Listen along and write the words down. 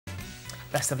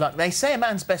Best of luck. They say a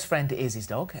man's best friend is his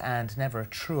dog, and never a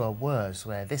truer words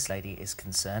where this lady is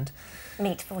concerned.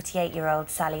 Meet 48-year-old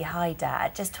Sally Hyder.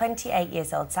 At just 28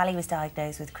 years old, Sally was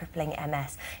diagnosed with crippling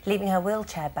MS, leaving her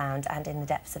wheelchair-bound and in the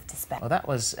depths of despair. Well, that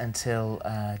was until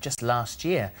just last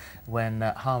year, when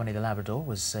Harmony the Labrador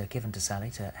was given to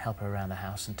Sally to help her around the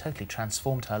house and totally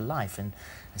transformed her life. And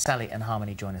Sally and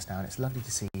Harmony join us now, and it's lovely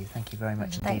to see you. Thank you very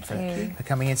much indeed for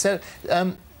coming in. So,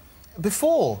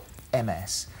 before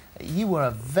MS, you were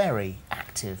a very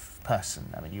active person.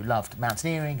 I mean, you loved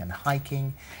mountaineering and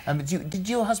hiking. Did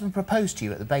your husband propose to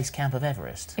you at the base camp of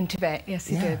Everest? In Tibet, yes,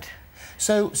 he did.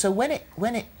 So when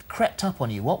it crept up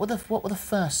on you, what were the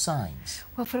first signs?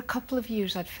 Well, for a couple of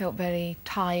years I'd felt very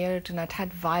tired, and I'd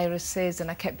had viruses,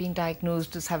 and I kept being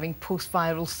diagnosed as having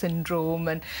post-viral syndrome,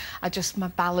 and my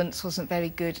balance wasn't very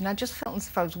good, and I just felt as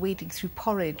if I was wading through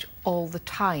porridge all the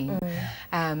time.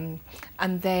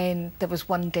 And then there was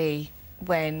one day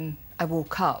when I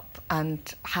woke up and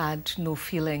had no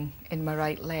feeling in my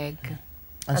right leg.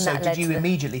 And so did you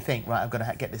immediately think, right, I've got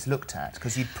to get this looked at?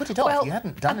 Because you'd put it off, you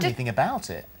hadn't done anything about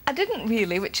it. I didn't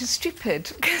really, which is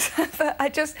stupid, because I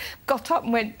just got up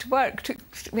and went to work.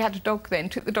 We had a dog then,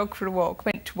 took the dog for a walk,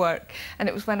 went to work, and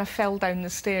it was when I fell down the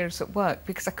stairs at work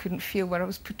because I couldn't feel where I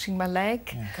was putting my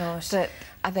leg. Gosh. That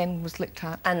I then was looked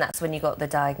at. And that's when you got the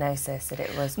diagnosis that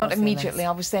it was... Not immediately.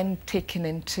 I was then taken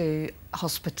into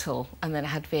hospital, and then I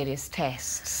had various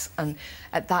tests. And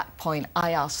at that point,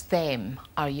 I asked them,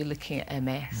 are you looking at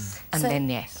MS? And then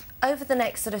yes. Over the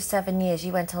next sort of 7 years,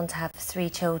 you went on to have 3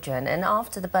 children, and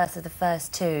after the birth of the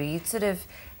first 2, you'd sort of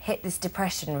hit this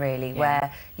depression, really,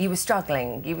 where you were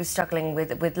struggling. You were struggling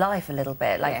with life a little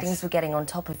bit, like things were getting on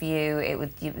top of you. It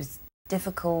was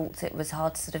difficult. It was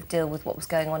hard to sort of deal with what was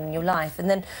going on in your life. And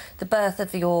then the birth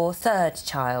of your 3rd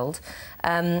child,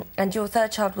 and your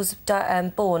 3rd child was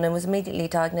born and was immediately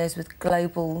diagnosed with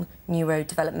global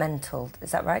neurodevelopmental.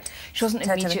 Is that right? She wasn't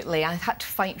immediately. I had to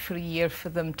fight for a year for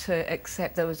them to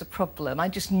accept there was a problem. I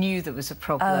just knew there was a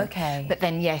problem. Oh, okay. But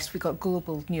then, yes, we got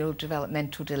global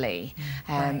neurodevelopmental delay.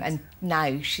 And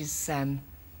now she's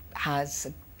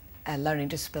has a learning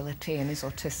disability and is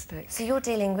autistic. So you're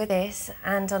dealing with this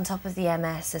and on top of the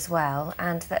MS as well,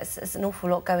 and that's an awful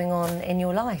lot going on in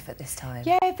your life at this time.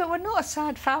 Yeah, but we're not a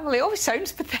sad family. It always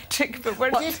sounds pathetic, but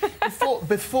we're not.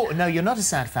 Before, no, you're not a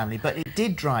sad family, but it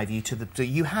did drive you to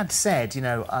you had said, you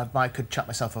know, I could chuck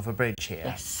myself off a bridge here.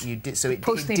 Yes. You did. So it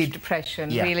postnatal depression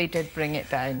really did bring it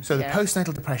down. So the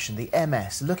postnatal depression, the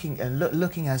MS, looking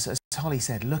as Holly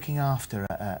said, looking after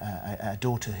a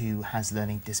daughter who has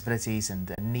learning disabilities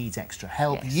and needs extra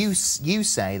help. Yes. You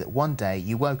say that one day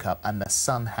you woke up and the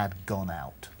sun had gone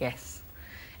out. Yes,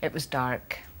 it was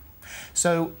dark.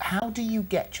 So how do you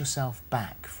get yourself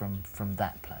back from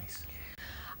that place?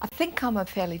 I think I'm a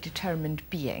fairly determined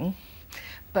being,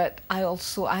 but I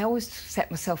always set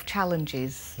myself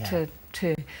challenges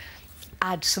to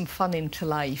add some fun into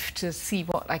life, to see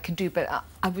what I can do, but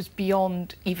I was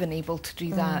beyond even able to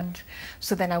do that.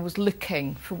 So then I was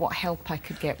looking for what help I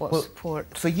could get, what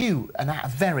support. For you, a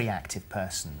very active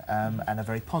person and a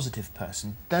very positive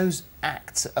person, those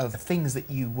acts of things that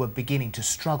you were beginning to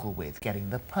struggle with,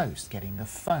 getting the post, getting the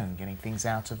phone, getting things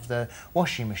out of the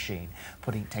washing machine,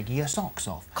 taking your socks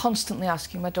off. Constantly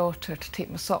asking my daughter to take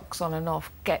my socks on and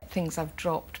off, get things I've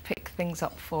dropped, pick things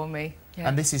up for me. Yeah.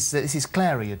 And this is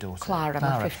Clara, your daughter? Clara,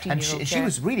 my 15-year-old. And she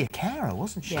was really a carer,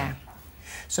 wasn't she? Yeah.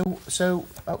 So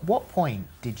at what point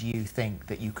did you think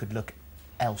that you could look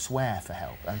elsewhere for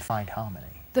help and find Harmony?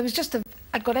 There was just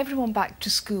I'd got everyone back to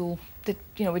school.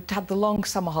 We'd had the long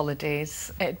summer holidays.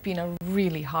 It had been a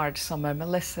really hard summer.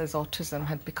 Melissa's autism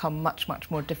had become much, much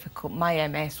more difficult. My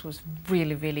MS was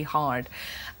really, really hard.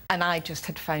 And I just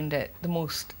had found it the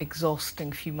most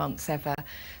exhausting few months ever.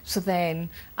 So then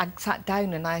I sat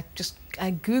down and I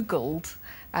Googled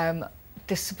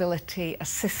Disability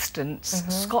Assistance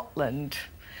Scotland,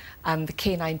 and the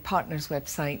Canine Partners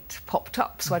website popped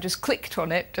up. So I just clicked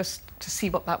on it just to see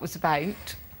what that was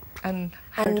about and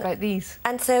heard about these.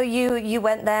 And so you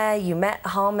went there, you met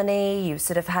Harmony, you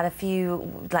sort of had a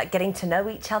few, like, getting to know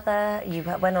each other. You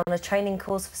went on a training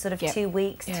course for sort of 2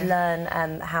 weeks to learn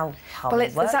how Harmony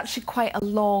works. There's actually quite a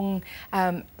long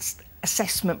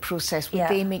assessment process where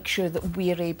they make sure that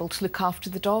we're able to look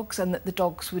after the dogs and that the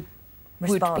dogs would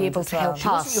be able to help us. She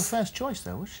wasn't your first choice,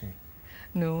 though, was she?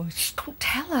 No, don't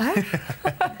tell her.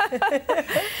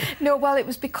 No, well, it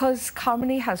was because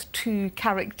Harmony has 2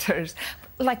 characters.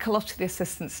 Like a lot of the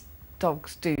assistants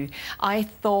dogs do. I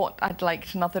thought I'd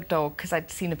liked another dog because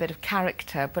I'd seen a bit of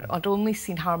character, but I'd only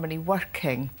seen Harmony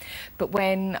working. But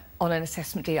when, on an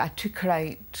assessment day, I took her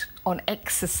out on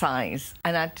exercise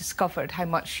and I discovered how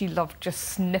much she loved just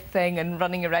sniffing and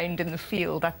running around in the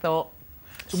field, I thought,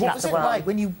 so what was it like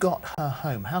when you got her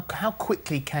home? How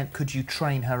quickly could you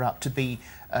train her up to be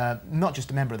not just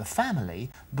a member of the family,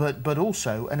 but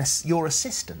also your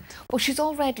assistant? Well, she's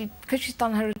already, because she's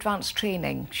done her advanced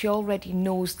training, she already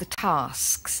knows the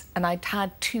tasks, and I'd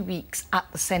had 2 weeks at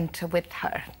the centre with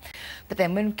her. But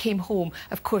then when we came home,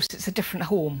 of course, it's a different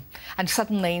home, and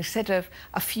suddenly, instead of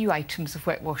a few items of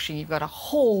wet washing, you've got a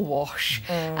whole wash,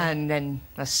 and then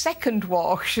a second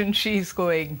wash, and she's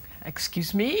going,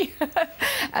 excuse me.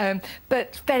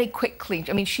 But very quickly,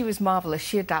 I mean, she was marvellous.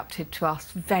 She adapted to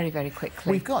us very, very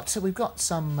quickly. We've got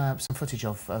some footage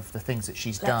of the things that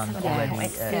she's done already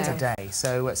today.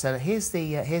 So here's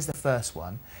the first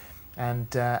one,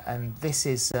 and this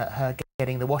is her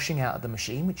getting the washing out of the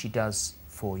machine, which she does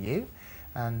for you,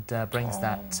 and brings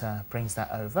that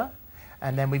over.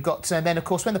 And then we've got then of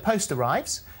course when the post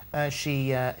arrives,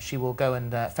 she will go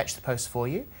and fetch the post for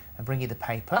you and bring you the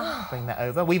paper, bring that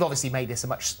over. We've obviously made this a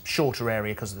much shorter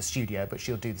area because of the studio, but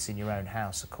she'll do this in your own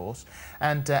house, of course.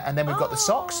 And then we've got the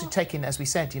socks. Taking, as we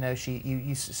said, you know,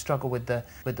 you struggle with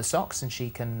the socks, and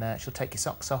she'll take your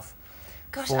socks off.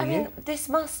 Gosh, I mean, this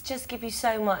must just give you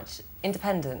so much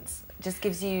independence. Just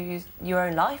gives you your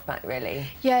own life back, really.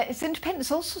 Yeah, it's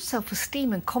independence, also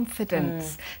self-esteem and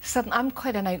confidence. Suddenly, I'm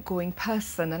quite an outgoing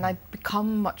person, and I've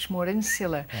become much more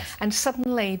insular. Yes. And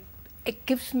suddenly, it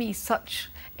gives me such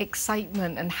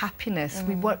excitement and happiness.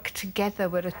 We work together,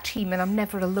 we're a team, and I'm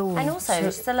never alone. And also,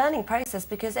 it's a learning process,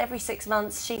 because every 6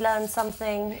 months she learns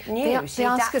something new. She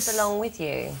adapts along with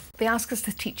you. They ask us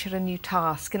to teach her a new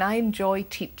task, and I enjoy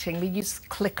teaching. We use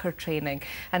clicker training,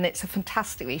 and it's a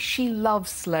fantastic way. She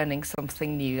loves learning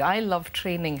something new. I love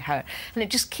training her, and it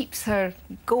just keeps her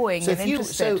going and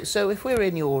interested. So if we're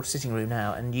in your sitting room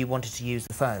now and you wanted to use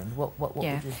the phone, what would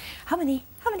you... Harmony,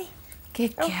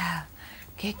 good girl,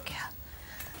 good girl.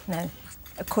 Now,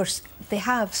 of course, they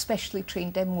have specially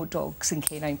trained demo dogs in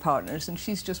Canine Partners, and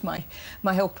she's just my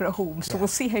helper at home. So we'll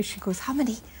see how she goes.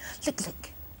 Harmony, look,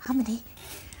 Harmony,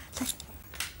 look,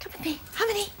 come with me,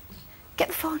 Harmony, get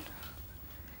the phone,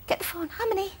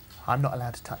 Harmony. I'm not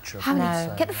allowed to touch her. Harmony,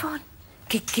 so... get the phone.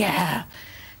 Good girl,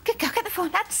 get the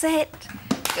phone. That's it.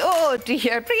 Oh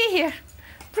dear, bring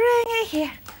it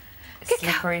here.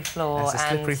 Slippery floor. There's a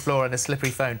slippery floor and a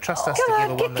slippery phone. Trust us to give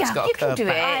her one that's got a curved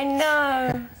back. I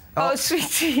know. Oh,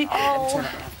 sweetie. Oh.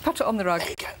 Put it on the rug.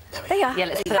 There you are. Yeah,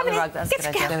 let's put it on the rug. That's a good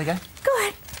idea. There we go. Go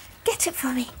on. Get it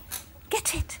for me.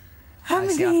 Get it.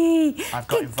 Harmony. I've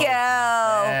got good girl.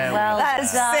 Well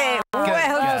that's it. Well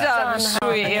done,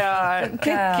 sweetheart. Good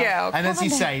girl. And as you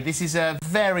say, this is a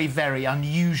very, very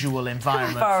unusual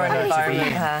environment for her to be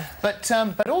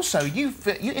in. But also, you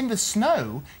in the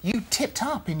snow, you tipped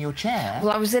up in your chair.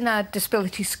 Well, I was in a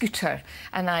disability scooter,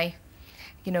 and I,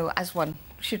 you know, as one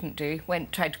shouldn't do,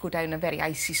 tried to go down a very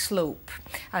icy slope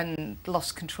and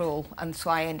lost control, and so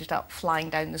I ended up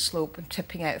flying down the slope and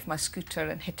tipping out of my scooter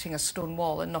and hitting a stone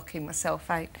wall and knocking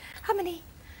myself out. Harmony.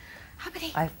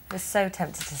 I was so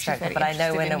tempted to distract her, but I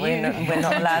know we're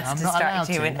not allowed to distract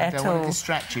you at all. I don't want to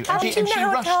distract you.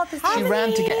 She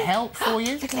ran to get help for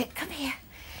you. Look, come here.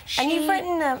 And you've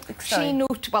written... She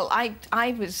noted... Well,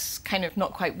 I was kind of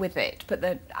not quite with it, but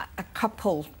a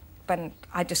couple, when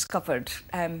I discovered,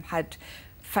 had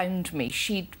found me.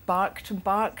 She'd barked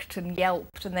and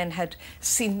yelped, and then had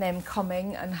seen them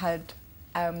coming and had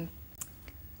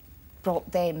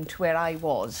brought them to where I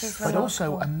was. But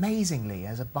also, amazingly,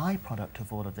 as a byproduct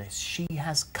of all of this, she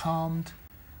has calmed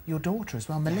your daughter as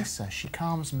well, Melissa. She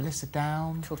calms Melissa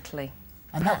down. Totally.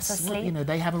 And that's, you know,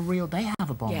 they have a bond between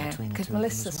the two of them because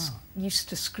Melissa used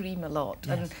to scream a lot,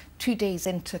 and 2 days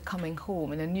into coming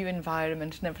home in a new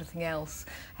environment and everything else,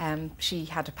 she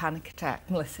had a panic attack,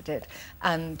 Melissa did,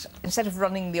 and instead of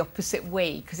running the opposite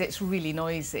way, because it's really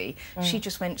noisy, she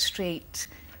just went straight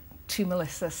to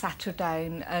Melissa, sat her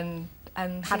down and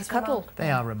had a cuddle.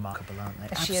 They are remarkable, aren't they?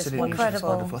 She Absolutely is incredible.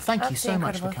 Wonderful. Thank you so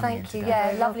much for coming in today.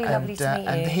 Yeah, lovely to meet you.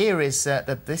 And here is,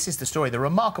 this is the story, the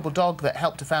remarkable dog that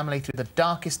helped a family through the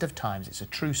darkest of times. It's a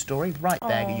true story, right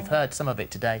there. You've heard some of it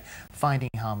today. Finding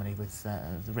Harmony, with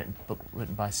the book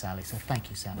written by Sally. So thank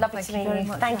you, Sally. Lovely to meet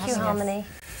you. Thank you, Harmony.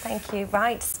 Thank you.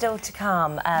 Right, still to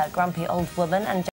come, Grumpy Old Woman and